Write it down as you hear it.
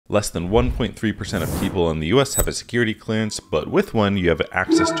Less than 1.3% of people in the US have a security clearance, but with one, you have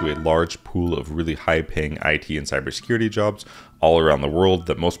access to a large pool of really high-paying IT and cybersecurity jobs all around the world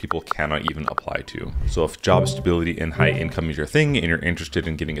that most people cannot even apply to. So if job stability and high income is your thing and you're interested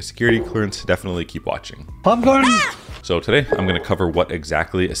in getting a security clearance, definitely keep watching. Popcorn! So today I'm going to cover what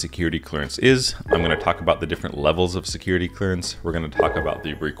exactly a security clearance is. I'm going to talk about the different levels of security clearance. We're going to talk about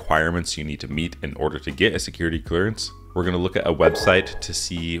the requirements you need to meet in order to get a security clearance. We're going to look at a website to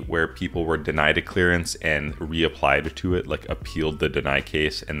see where people were denied a clearance and reapplied to it, like appealed the deny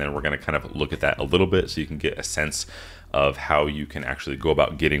case. And then we're going to kind of look at that a little bit so you can get a sense of how you can actually go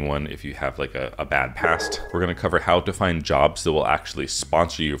about getting one if you have like a bad past. We're going to cover how to find jobs that will actually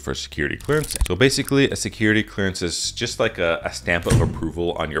sponsor you for security clearance. So basically a security clearance is just like a stamp of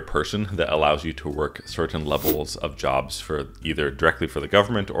approval on your person that allows you to work certain levels of jobs for either directly for the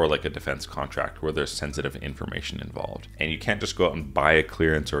government or like a defense contract where there's sensitive information involved. And you can't just go out and buy a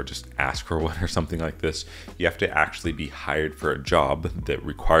clearance or just ask for one or something like this. You have to actually be hired for a job that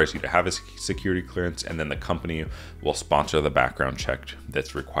requires you to have a security clearance, and then the company will sponsor the background check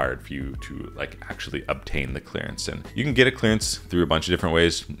that's required for you to like actually obtain the clearance. And you can get a clearance through a bunch of different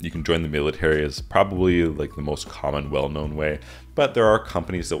ways. You can join the military is probably like the most common, well-known way, but there are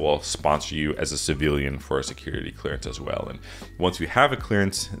companies that will sponsor you as a civilian for a security clearance as well. And once you have a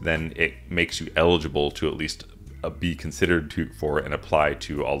clearance, then it makes you eligible to at least be considered for and apply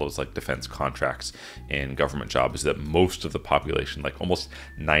to all those like defense contracts and government jobs that most of the population, like almost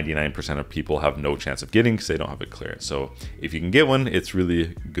 99% of people, have no chance of getting because they don't have a clearance. So if you can get one, it's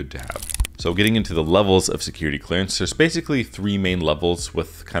really good to have. So getting into the levels of security clearance, there's basically three main levels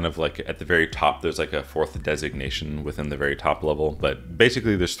with kind of like at the very top, there's like a fourth designation within the very top level, but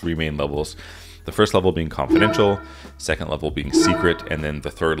basically there's three main levels. The first level being confidential, second level being secret, and then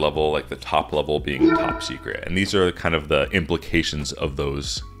the third level, like the top level, being top secret. And these are kind of the implications of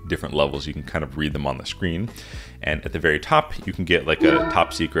those different levels. You can kind of read them on the screen. And at the very top, you can get like a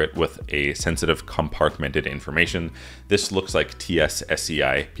top secret with a sensitive compartmented information. This looks like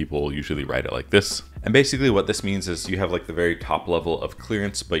TS-SCI. People usually write it like this. And basically what this means is you have like the very top level of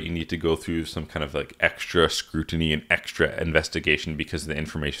clearance, but you need to go through some kind of like extra scrutiny and extra investigation because the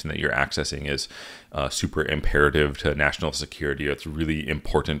information that you're accessing is super imperative to national security. It's really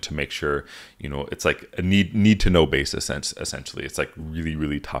important to make sure, you know, it's like a need to know basis essentially. It's like really,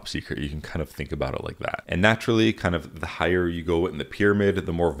 really top secret. You can kind of think about it like that. And naturally, kind of the higher you go in the pyramid,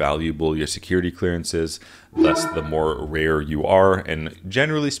 the more valuable your security clearance is, thus the more rare you are. And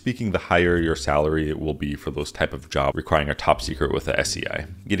generally speaking, the higher your salary will be for those type of job requiring a top secret with a SCI.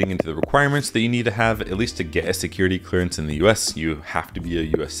 Getting into the requirements that you need to have, at least to get a security clearance in the US, you have to be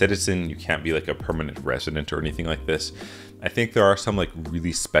a US citizen. You can't be like a permanent resident or anything like this. I think there are some like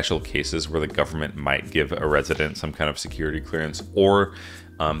really special cases where the government might give a resident some kind of security clearance, or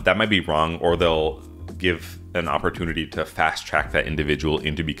that might be wrong, or they'll give an opportunity to fast track that individual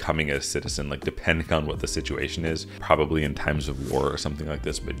into becoming a citizen, like depending on what the situation is, probably in times of war or something like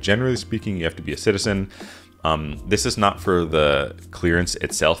this. But generally speaking, you have to be a citizen. This is not for the clearance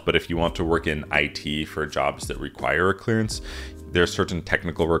itself, but if you want to work in IT for jobs that require a clearance, there are certain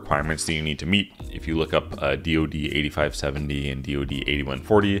technical requirements that you need to meet. If you look up DoD 8570 and DoD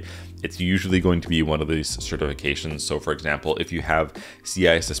 8140, it's usually going to be one of these certifications. So for example, if you have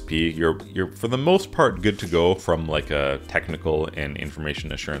CISSP, you're for the most part good to go from like a technical and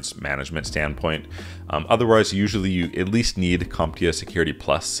information assurance management standpoint. Otherwise, usually you at least need CompTIA Security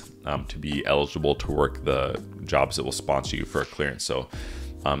Plus to be eligible to work the jobs that will sponsor you for a clearance. So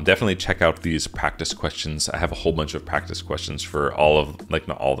definitely check out these practice questions. I have a whole bunch of practice questions for all of, like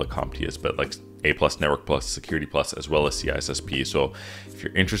not all the CompTIAs, but like A+, Network Plus, Security Plus, as well as CISSP. So if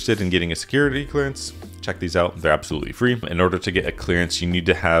you're interested in getting a security clearance, check these out. They're absolutely free. In order to get a clearance, you need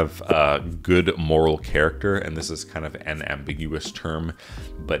to have a good moral character. And this is kind of an ambiguous term,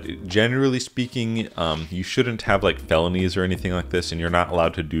 but generally speaking, you shouldn't have like felonies or anything like this. And you're not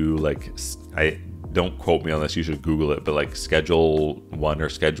allowed to do like, don't quote me on this, you should Google it, but like Schedule 1 or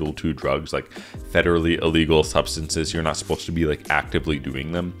Schedule 2 drugs, like federally illegal substances, you're not supposed to be like actively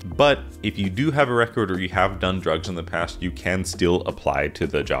doing them. But if you do have a record or you have done drugs in the past, you can still apply to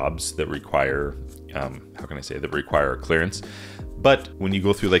the jobs that require, that require a clearance. But when you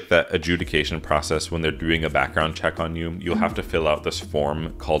go through like that adjudication process, when they're doing a background check on you, you'll have to fill out this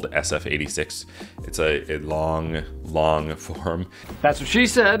form called SF-86. It's a long form. That's what she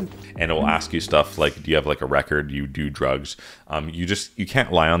said. And it will ask you stuff like, do you have like a record? Do you do drugs? You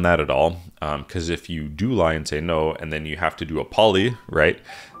can't lie on that at all. Because if you do lie and say no, and then you have to do a poly, right?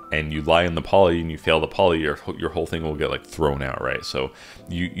 And you lie in the poly and you fail the poly, your whole thing will get like thrown out, right? So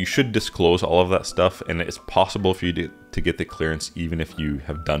you should disclose all of that stuff, and it's possible for you to get the clearance, even if you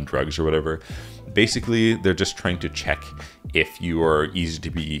have done drugs or whatever. Basically, they're just trying to check if you are easy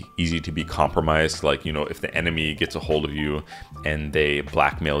to be compromised. Like, you know, if the enemy gets a hold of you and they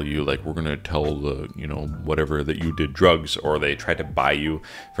blackmail you, like, we're gonna tell the, you know, whatever, that you did drugs, or they try to buy you.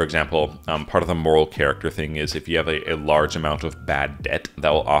 For example, part of the moral character thing is if you have a large amount of bad debt, that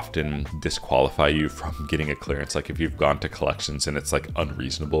will often disqualify you from getting a clearance. Like if you've gone to collections and it's like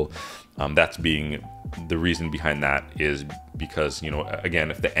unreasonable, that's being the reason behind that is because, you know, again,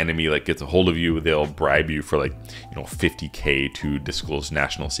 if the enemy like gets a hold of you, they'll bribe you for like, you know, 50K to disclose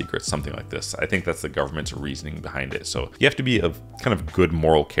national secrets, something like this. I think that's the government's reasoning behind it. So you have to be a kind of good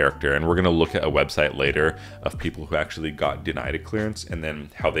moral character. And we're going to look at a website later of people who actually got denied a clearance and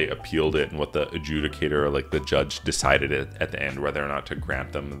then how they appealed it and what the adjudicator or like the judge decided it at the end, whether or not to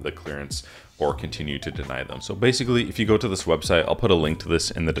grant them the clearance or continue to deny them. So basically, if you go to this website, I'll put a link to this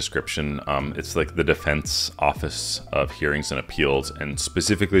in the description. It's like the Defense Office of Hearings and Appeals, and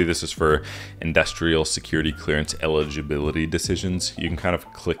specifically this is for industrial security clearance eligibility decisions. You can kind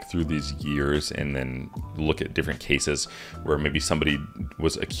of click through these years and then look at different cases where maybe somebody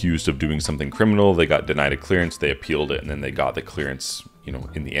was accused of doing something criminal, they got denied a clearance, they appealed it, and then they got the clearance, you know,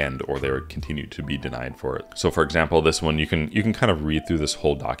 in the end, or they would continue to be denied for it. So for example, this one, you can kind of read through this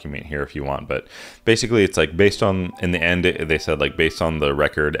whole document here if you want, but basically it's like based on, in the end, they said like based on the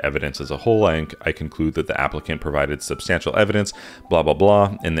record evidence as a whole, I conclude that the applicant provided substantial evidence, blah, blah,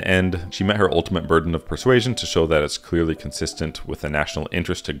 blah. In the end, she met her ultimate burden of persuasion to show that it's clearly consistent with the national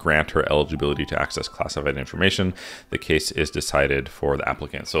interest to grant her eligibility to access classified information. The case is decided for the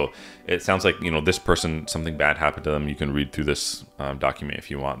applicant. So it sounds like, you know, this person, something bad happened to them. You can read through this document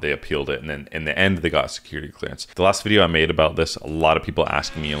if you want. They appealed it, and then in the end they got security clearance. The last video I made about this, a lot of people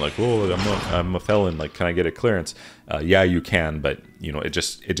asking me like, oh, I'm a felon, like, can I get a clearance? Yeah, you can, but you know, it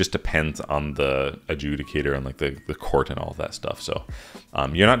just depends on the adjudicator and like the court and all of that stuff. So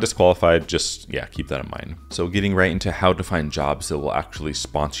you're not disqualified, just, yeah, keep that in mind. So getting right into how to find jobs that will actually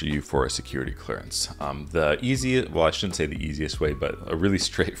sponsor you for a security clearance. The easiest, well, I shouldn't say the easiest way, but a really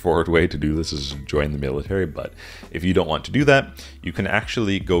straightforward way to do this is join the military. But if you don't want to do that, you can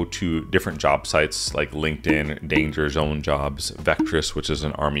actually go to different job sites like LinkedIn, Danger Zone Jobs, Vectrus, which is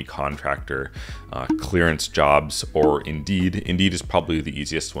an Army contractor, Clearance Jobs, or Indeed. Indeed is probably the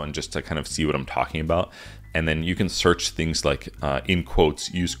easiest one just to kind of see what I'm talking about. And then you can search things like, in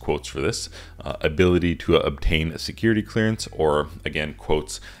quotes, use quotes for this, ability to obtain a security clearance, or again,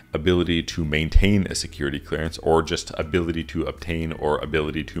 quotes, ability to maintain a security clearance, or just ability to obtain or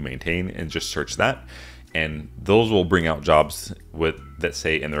ability to maintain, and just search that. And those will bring out jobs that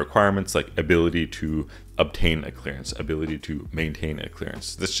say in the requirements like ability to obtain a clearance, ability to maintain a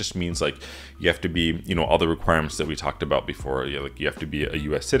clearance. This just means like you have to be, you know, all the requirements that we talked about before. Like you have to be a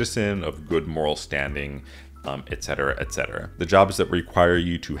US citizen of good moral standing, etc., etc. The jobs that require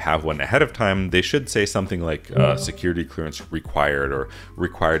you to have one ahead of time, they should say something like security clearance required, or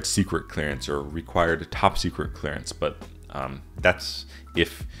required secret clearance, or required top secret clearance. But that's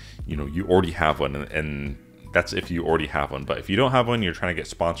if, you know, you already have one, and that's if you already have one. But if you don't have one, you're trying to get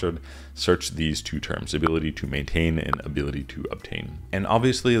sponsored, search these two terms, ability to maintain and ability to obtain. And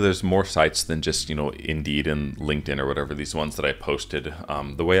obviously there's more sites than just, you know, Indeed and LinkedIn or whatever, these ones that I posted.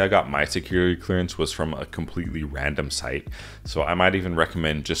 The way I got my security clearance was from a completely random site. So I might even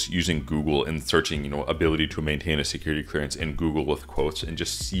recommend just using Google and searching, you know, ability to maintain a security clearance in Google with quotes, and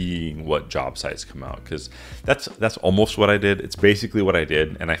just seeing what job sites come out, because that's almost what I did. It's basically what I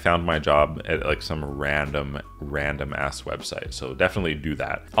did, and I found my job at like some random ass website. So definitely do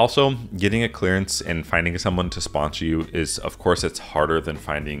that. Also, getting a clearance and finding someone to sponsor you is, of course, it's harder than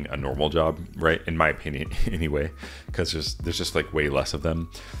finding a normal job, right? In my opinion, anyway, because there's just like way less of them.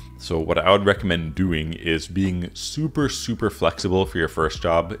 So what I would recommend doing is being super flexible for your first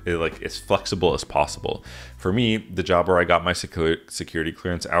job, like as flexible as possible. For me, the job where I got my security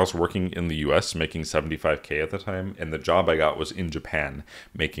clearance, I was working in the US making 75K at the time, and the job I got was in Japan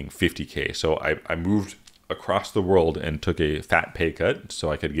making 50K. So I moved across the world and took a fat pay cut so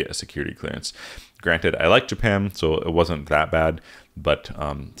I could get a security clearance. Granted, I like Japan, so it wasn't that bad, but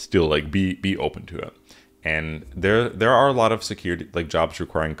still, like, be open to it. And there are a lot of security, like, jobs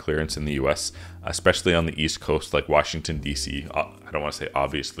requiring clearance in the US, especially on the East Coast, like Washington, DC. I don't want to say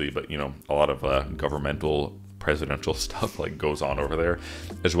obviously, but, you know, a lot of governmental presidential stuff like goes on over there,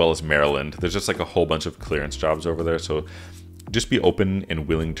 as well as Maryland. There's just like a whole bunch of clearance jobs over there. So just be open and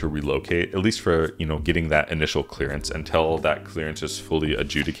willing to relocate, at least for, you know, getting that initial clearance, until that clearance is fully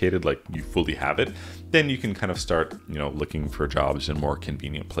adjudicated, like you fully have it. Then you can kind of start, you know, looking for jobs in more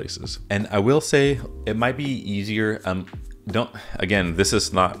convenient places. And I will say it might be easier. Again, this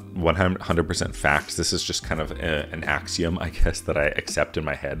is not 100% fact. This is just kind of an axiom, I guess, that I accept in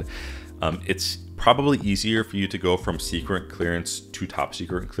my head. It's probably easier for you to go from secret clearance to top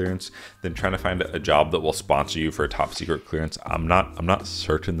secret clearance than trying to find a job that will sponsor you for a top secret clearance. I'm not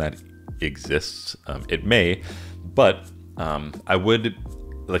certain that exists. It may, but I would,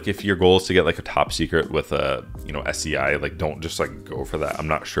 like, if your goal is to get like a top secret with a SCI, like, don't just like go for that. I'm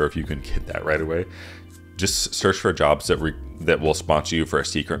not sure if you can get that right away. Just search for jobs that will sponsor you for a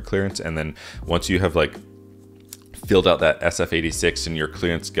secret clearance, and then once you have like filled out that SF86 and your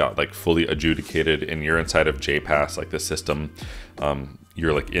clearance got like fully adjudicated and you're inside of JPass, like the system,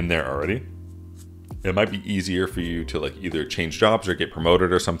 you're like in there already, it might be easier for you to like either change jobs or get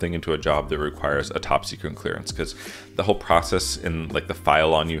promoted or something into a job that requires a top secret clearance, because the whole process and like the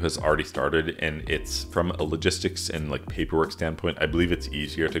file on you has already started, and it's from a logistics and like paperwork standpoint, I believe it's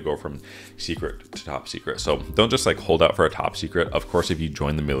easier to go from secret to top secret. So don't just like hold out for a top secret. Of course, if you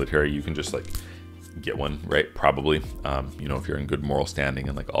join the military, you can just like get one, right? Probably, if you're in good moral standing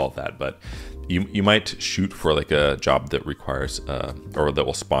and like all of that, but you might shoot for like a job that requires or that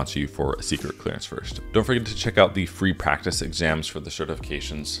will sponsor you for a secret clearance first. Don't forget to check out the free practice exams for the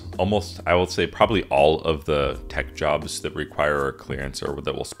certifications. Almost, I would say probably all of the tech jobs that require a clearance or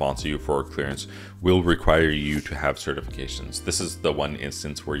that will sponsor you for a clearance will require you to have certifications. This is the one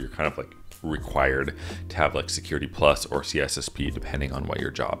instance where you're kind of like required to have like Security Plus or CSSP depending on what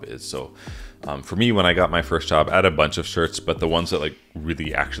your job is. So for me, when I got my first job, I had a bunch of certs, but the ones that like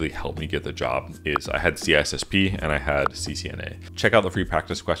really actually helped me get the job is I had CSSP and I had CCNA. Check out the free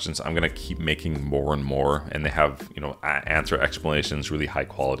practice questions. I'm going to keep making more and more, and they have, answer explanations, really high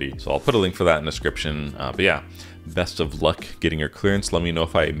quality. So I'll put a link for that in the description. But yeah, best of luck getting your clearance. Let me know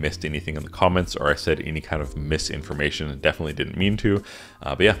if I missed anything in the comments or I said any kind of misinformation. Definitely didn't mean to.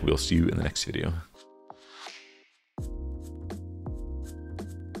 But yeah, we'll see you in the next video.